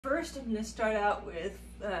First, I'm going to start out with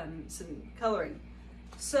some coloring.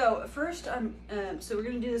 So first, so we're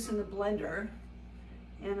going to do this in the blender,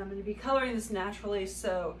 and I'm going to be coloring this naturally.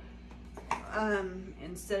 So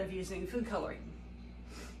instead of using food coloring,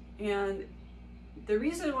 and the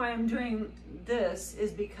reason why I'm doing this is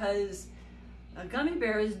because gummy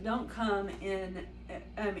bears don't come in.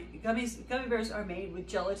 Gummy bears are made with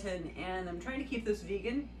gelatin, and I'm trying to keep this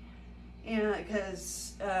vegan, and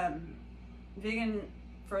because vegan,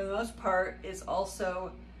 for the most part, is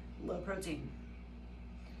also low protein.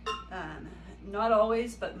 Not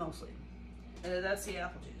always, but mostly. That's the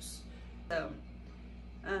apple juice. So,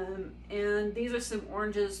 and these are some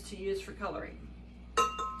oranges to use for coloring.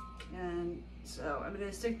 And so I'm going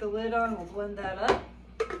to stick the lid on, we'll blend that up.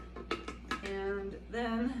 And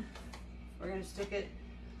then we're going to stick it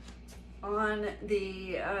on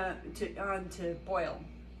the, to boil.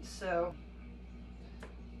 So,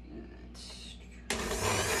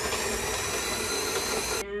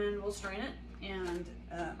 and we'll strain it, and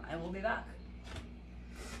I will be back.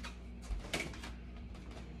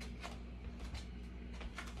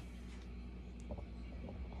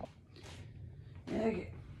 Okay,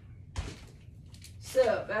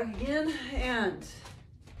 so back again, and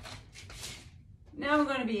now I'm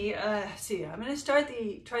going to be, I'm going to try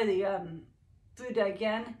the food dye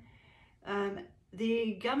again.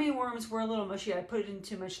 The gummy worms were a little mushy. I put in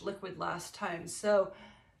too much liquid last time. So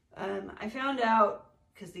I found out,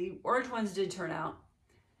 because the orange ones did turn out,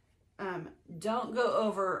 don't go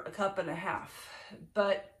over 1.5 cups,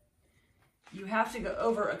 but you have to go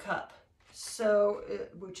over 1 cup. So,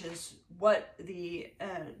 which is what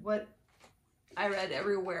what I read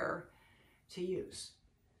everywhere to use.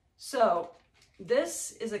 So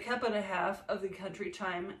this is 1.5 cups of the country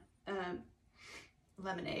thyme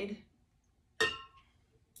lemonade.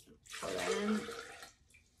 Pour that in.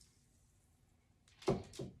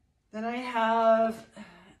 Then I have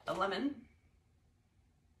a lemon.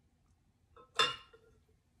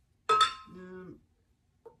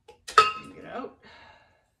 Take it out.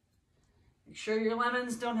 Make sure your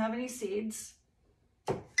lemons don't have any seeds.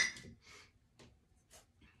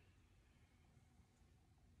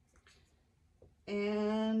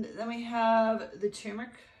 And then we have the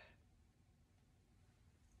turmeric.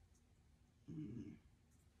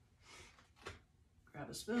 Grab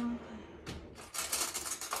a spoon.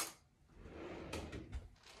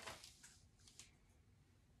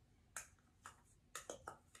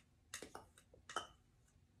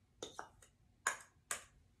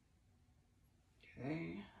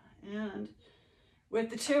 Okay, and with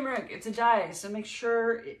the turmeric, it's a dye, so make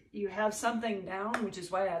sure you have something down, which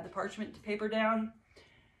is why I have the parchment paper down,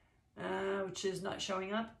 which is not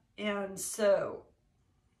showing up. And so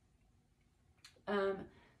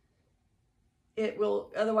it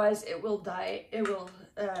will, otherwise it will dye,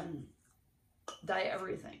 dye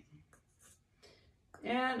everything.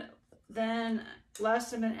 And then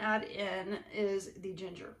last I'm going to add in is the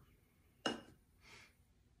ginger.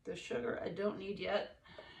 The sugar I don't need yet.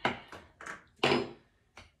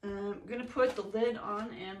 I'm going to put the lid on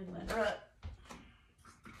and blend her up.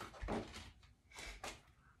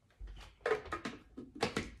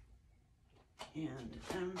 And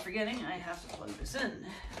I'm forgetting I have to plug this in.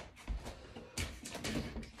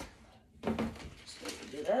 So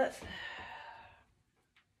we do that.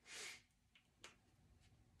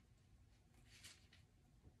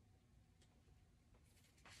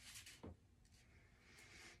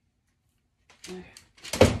 Okay.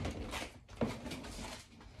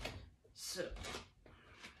 So.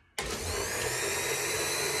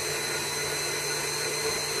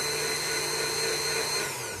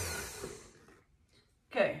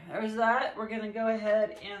 Okay, there's that. We're going to go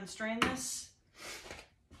ahead and strain this,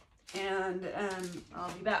 and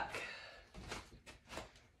I'll be back.